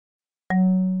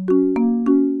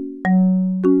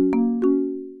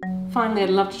Finally, I'd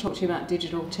love to talk to you about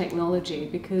digital technology,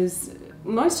 because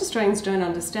most Australians don't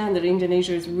understand that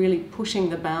Indonesia is really pushing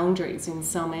the boundaries in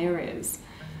some areas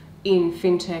in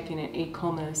fintech and in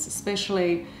e-commerce,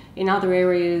 especially in other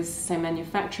areas, say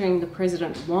manufacturing. The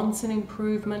president wants an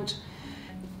improvement.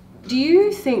 Do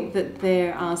you think that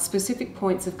there are specific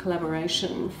points of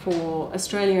collaboration for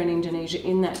Australia and Indonesia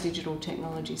in that digital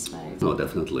technology space? No,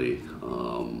 definitely.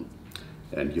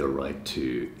 And you're right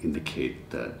to indicate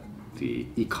that the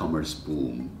e-commerce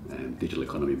boom and digital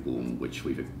economy boom, which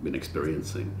we've been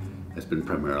experiencing, has been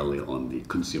primarily on the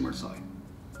consumer side,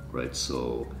 right?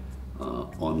 So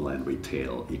online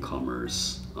retail,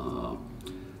 e-commerce,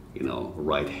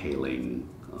 ride-hailing,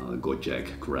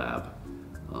 Gojek, Grab.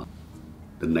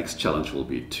 The next challenge will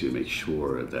be to make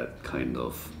sure that kind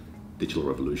of digital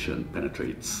revolution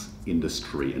penetrates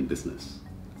industry and business,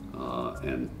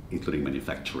 and including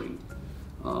manufacturing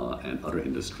and other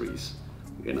industries.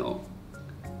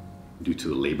 Due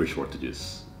to labor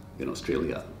shortages in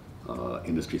Australia,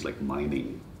 industries like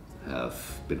mining have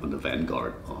been on the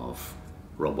vanguard of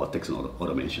robotics and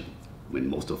automation. I mean,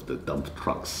 most of the dump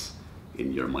trucks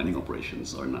in your mining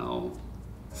operations are now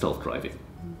self-driving,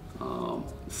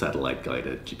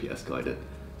 satellite-guided, GPS-guided,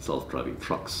 self-driving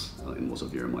trucks in most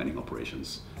of your mining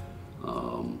operations.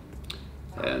 I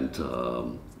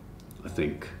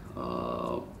think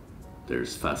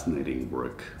there's fascinating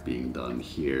work being done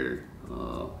here.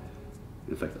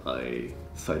 In fact, I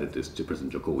cited this to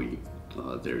President Jokowi.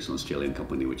 There's an Australian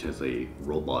company which has a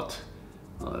robot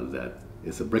that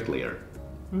is a bricklayer.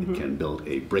 It can build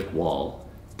a brick wall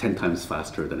 10 times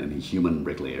faster than any human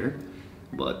bricklayer.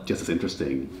 But just as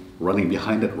interesting, running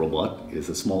behind that robot is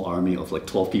a small army of like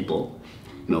 12 people,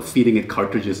 feeding it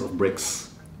cartridges of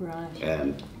bricks, right,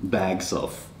 and bags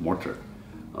of mortar.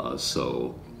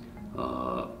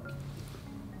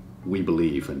 We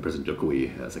believe, and President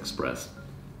Jokowi has expressed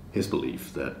his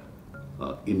belief, that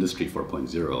Industry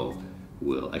 4.0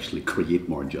 will actually create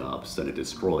more jobs than it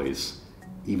destroys,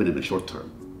 even in the short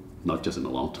term, not just in the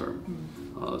long term.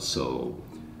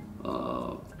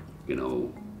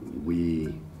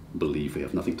 We believe we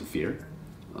have nothing to fear.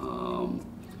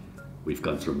 We've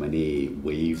gone through many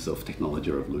waves of technology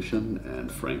revolution,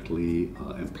 and frankly,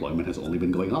 employment has only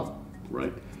been going up,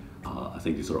 right? I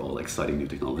think these are all exciting new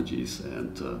technologies,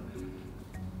 and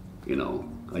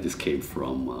I just came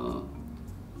from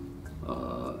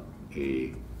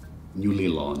a newly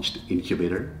launched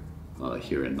incubator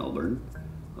here in Melbourne,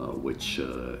 which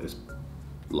is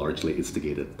largely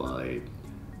instigated by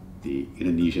the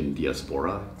Indonesian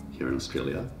diaspora here in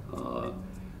Australia.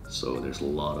 So there's a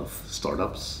lot of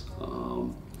startups,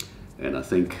 and I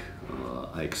think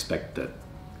I expect that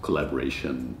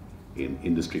collaboration in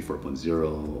Industry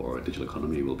 4.0 or digital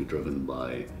economy will be driven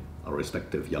by our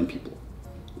respective young people.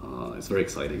 It's very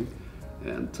exciting,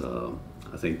 and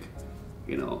I think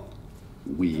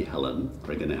we, Helen,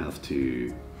 are going to have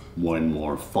to more and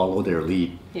more follow their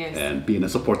lead. Yes. And be in a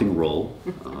supporting role,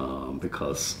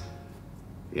 because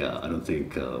I don't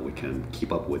think we can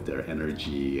keep up with their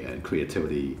energy and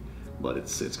creativity, but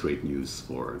it's great news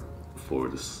for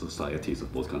the societies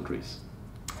of both countries.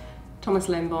 Thomas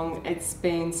Lembong, it's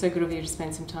been so good of you to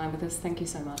spend some time with us. Thank you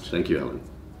so much. Thank you, Helen.